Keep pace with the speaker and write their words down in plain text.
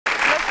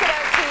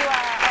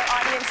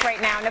us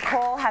right now.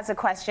 Nicole has a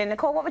question.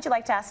 Nicole, what would you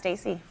like to ask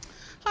Stacy?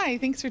 Hi,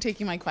 thanks for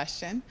taking my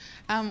question.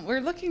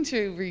 We're looking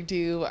to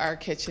redo our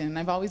kitchen.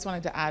 I've always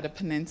wanted to add a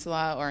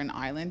peninsula or an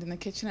island in the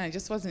kitchen. I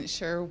just wasn't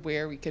sure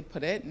where we could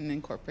put it and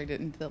incorporate it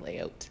into the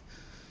layout.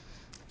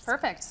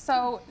 Perfect.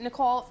 So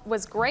Nicole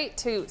was great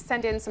to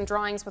send in some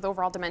drawings with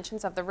overall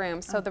dimensions of the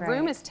room. So the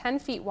room is 10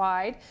 feet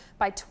wide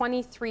by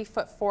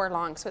 23'4"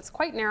 long. So it's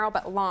quite narrow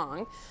but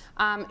long.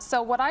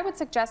 So what I would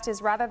suggest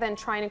is rather than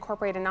try and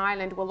incorporate an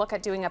island, we'll look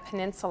at doing a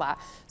peninsula.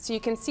 So you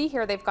can see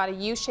here they've got a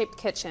U-shaped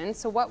kitchen.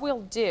 So what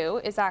we'll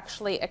do is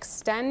actually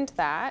extend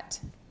that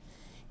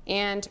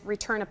and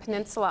return a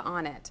peninsula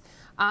on it.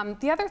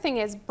 The other thing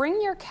is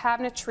bring your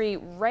cabinetry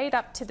right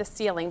up to the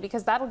ceiling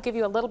because that'll give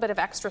you a little bit of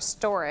extra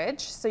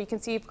storage. So you can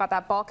see you've got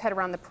that bulkhead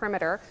around the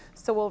perimeter.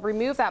 So we'll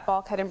remove that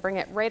bulkhead and bring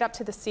it right up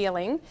to the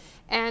ceiling.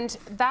 And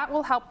that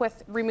will help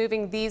with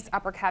removing these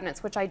upper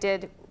cabinets, which I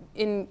did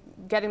in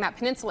getting that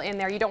peninsula in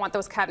there. You don't want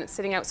those cabinets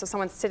sitting out so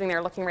someone's sitting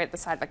there looking right at the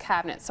side of a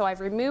cabinet. So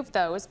I've removed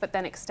those, but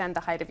then extend the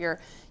height of your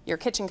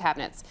kitchen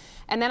cabinets.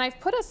 And then I've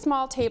put a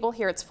small table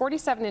here. It's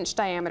 47-inch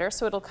diameter,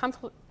 so it'll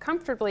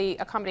comfortably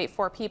accommodate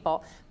 4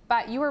 people.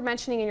 But you were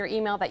mentioning in your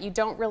email that you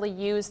don't really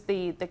use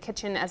the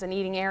kitchen as an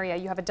eating area.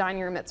 You have a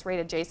dining room that's right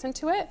adjacent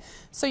to it.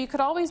 So you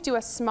could always do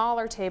a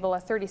smaller table, a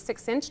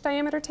 36-inch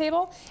diameter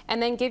table,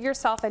 and then give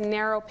yourself a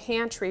narrow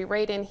pantry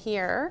right in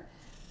here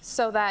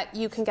so that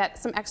you can get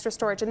some extra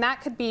storage. And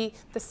that could be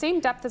the same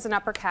depth as an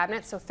upper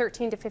cabinet, so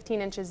 13 to 15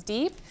 inches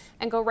deep,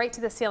 and go right to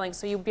the ceiling.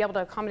 So you'll be able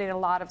to accommodate a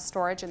lot of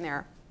storage in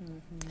there.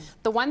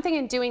 The one thing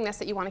in doing this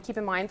that you want to keep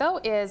in mind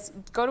though is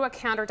go to a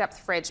counter depth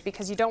fridge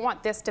because you don't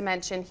want this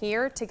dimension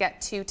here to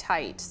get too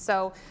tight.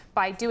 So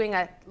by doing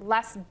a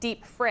less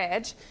deep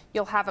fridge,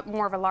 you'll have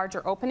more of a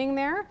larger opening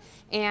there.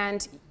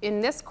 And in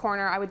this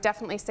corner, I would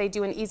definitely say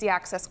do an easy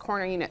access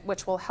corner unit,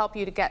 which will help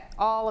you to get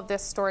all of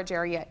this storage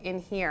area in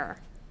here.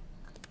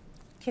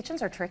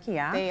 Kitchens are tricky,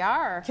 yeah? They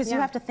are. Because you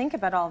have to think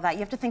about all that. You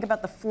have to think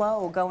about the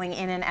flow going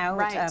in and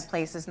out of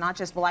places, not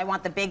just, well, I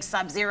want the big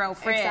sub-zero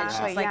fridge.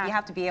 Exactly, it's like you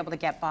have to be able to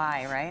get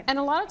by, right? And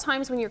a lot of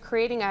times when you're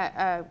creating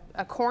a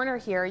corner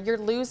here, you're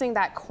losing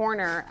that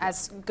corner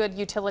as good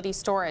utility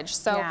storage.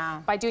 So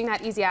by doing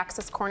that easy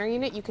access corner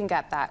unit, you can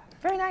get that.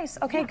 Very nice.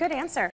 Okay, good answer.